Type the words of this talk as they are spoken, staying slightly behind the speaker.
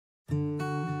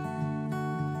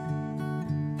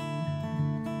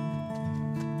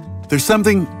There's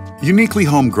something uniquely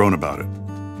homegrown about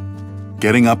it.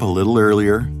 Getting up a little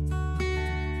earlier,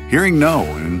 hearing no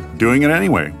and doing it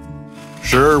anyway.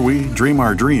 Sure, we dream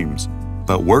our dreams,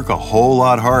 but work a whole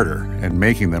lot harder at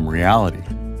making them reality.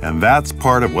 And that's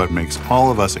part of what makes all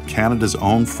of us at Canada's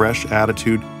Own Fresh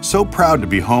Attitude so proud to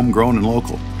be homegrown and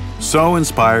local, so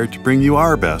inspired to bring you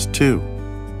our best too,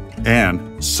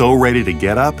 and so ready to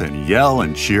get up and yell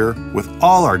and cheer with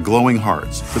all our glowing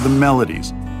hearts for the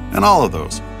melodies. And all of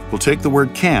those will take the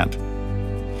word can't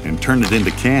and turn it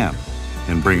into can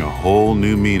and bring a whole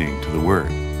new meaning to the word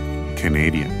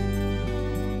Canadian.